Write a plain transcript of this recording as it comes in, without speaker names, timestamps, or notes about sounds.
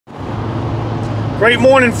Great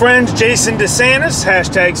morning, friends. Jason DeSantis,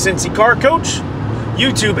 hashtag Cincy Car Coach.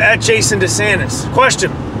 YouTube at Jason DeSantis.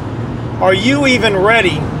 Question: are you even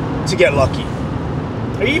ready to get lucky?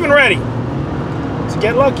 Are you even ready to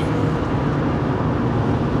get lucky?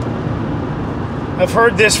 I've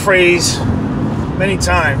heard this phrase many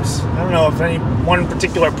times. I don't know if any one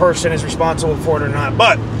particular person is responsible for it or not,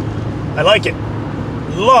 but I like it.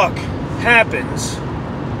 Luck happens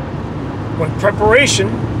when preparation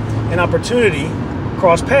and opportunity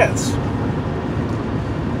cross paths.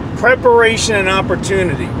 Preparation and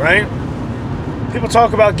opportunity, right? People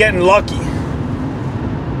talk about getting lucky.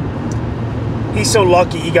 He's so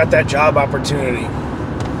lucky he got that job opportunity.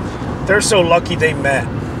 They're so lucky they met.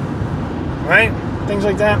 Right? Things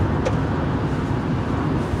like that.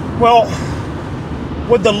 Well,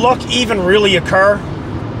 would the luck even really occur?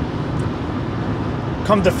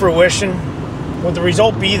 Come to fruition? Would the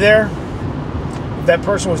result be there if that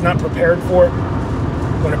person was not prepared for it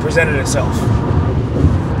when it presented itself?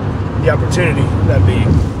 The opportunity, that being.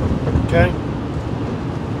 Okay?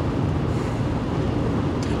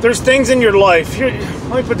 There's things in your life. Here,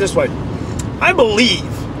 let me put it this way. I believe,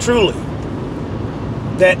 truly,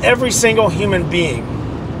 that every single human being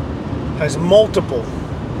has multiple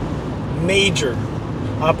major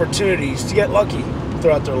opportunities to get lucky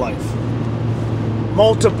throughout their life.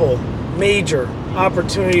 Multiple major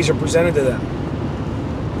opportunities are presented to them.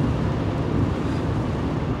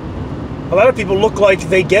 A lot of people look like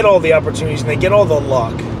they get all the opportunities and they get all the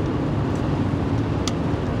luck.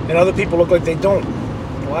 And other people look like they don't.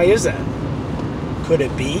 Why is that? Could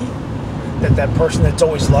it be that that person that's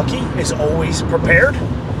always lucky is always prepared?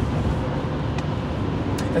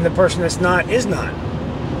 And the person that's not is not.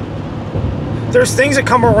 There's things that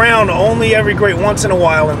come around only every great once in a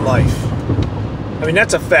while in life. I mean,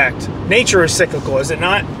 that's a fact. Nature is cyclical, is it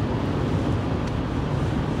not?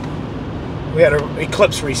 We had an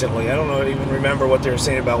eclipse recently. I don't even remember what they were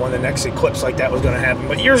saying about when the next eclipse like that was going to happen.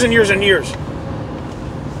 But years and years and years.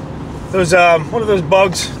 Those, what are those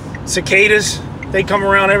bugs? Cicadas. They come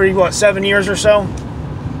around every, 7 years or so?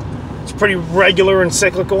 It's pretty regular and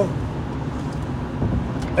cyclical.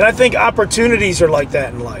 And I think opportunities are like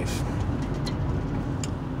that in life.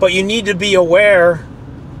 But you need to be aware,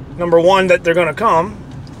 number one, that they're going to come.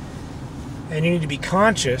 And you need to be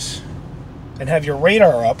conscious and have your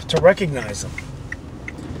radar up to recognize them.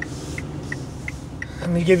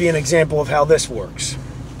 Let me give you an example of how this works.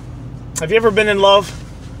 Have you ever been in love?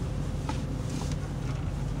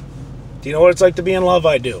 Do you know what it's like to be in love?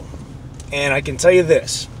 I do. And I can tell you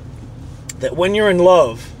this, that when you're in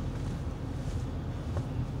love,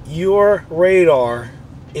 your radar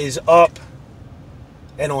is up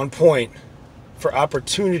and on point for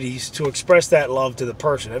opportunities to express that love to the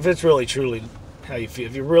person. If it's really, truly how you feel,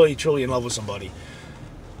 if you're really, truly in love with somebody.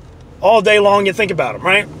 All day long you think about them,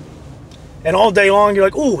 right? And all day long you're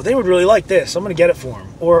like, ooh, they would really like this. I'm going to get it for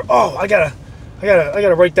them. Or, oh, I gotta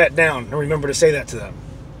write that down and remember to say that to them.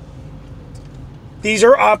 These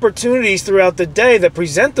are opportunities throughout the day that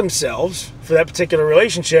present themselves for that particular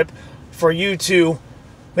relationship for you to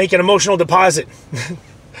make an emotional deposit.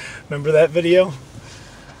 Remember that video?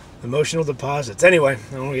 Emotional deposits. Anyway,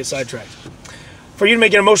 I don't want to get sidetracked. For you to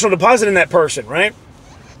make an emotional deposit in that person, right?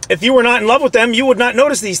 If you were not in love with them, you would not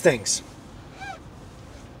notice these things.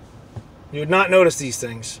 You would not notice these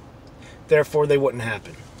things. Therefore, they wouldn't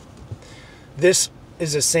happen. This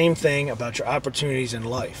is the same thing about your opportunities in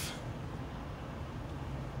life.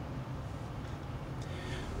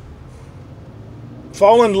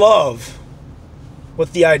 Fall in love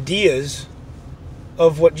with the ideas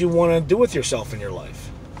of what you want to do with yourself in your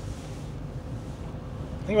life.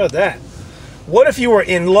 Think about that. What if you were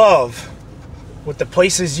in love with the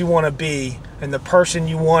places you want to be and the person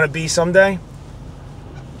you want to be someday?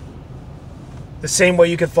 The same way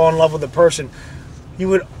you could fall in love with a person, you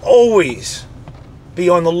would always be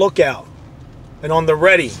on the lookout and on the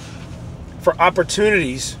ready for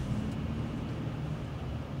opportunities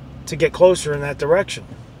to get closer in that direction.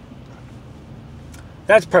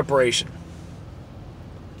 That's preparation.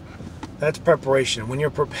 That's preparation. When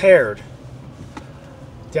you're prepared,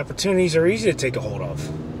 the opportunities are easy to take a hold of.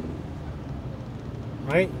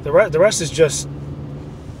 Right? The rest is just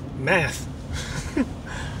math.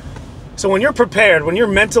 So when you're prepared, when you're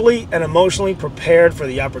mentally and emotionally prepared for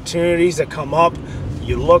the opportunities that come up,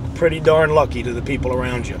 you look pretty darn lucky to the people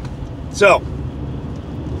around you. So,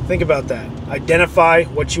 think about that. Identify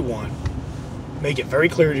what you want. Make it very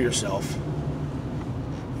clear to yourself.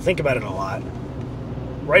 Think about it a lot.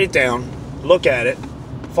 Write it down. Look at it.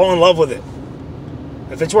 Fall in love with it.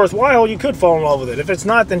 If it's worthwhile, you could fall in love with it. If it's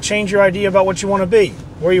not, then change your idea about what you want to be,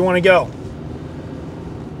 where you want to go.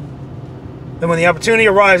 then when the opportunity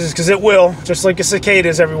arises, because it will, just like a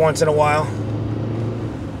cicadas every once in a while,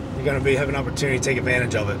 you're going to have an opportunity to take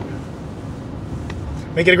advantage of it.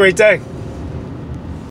 Make it a great day.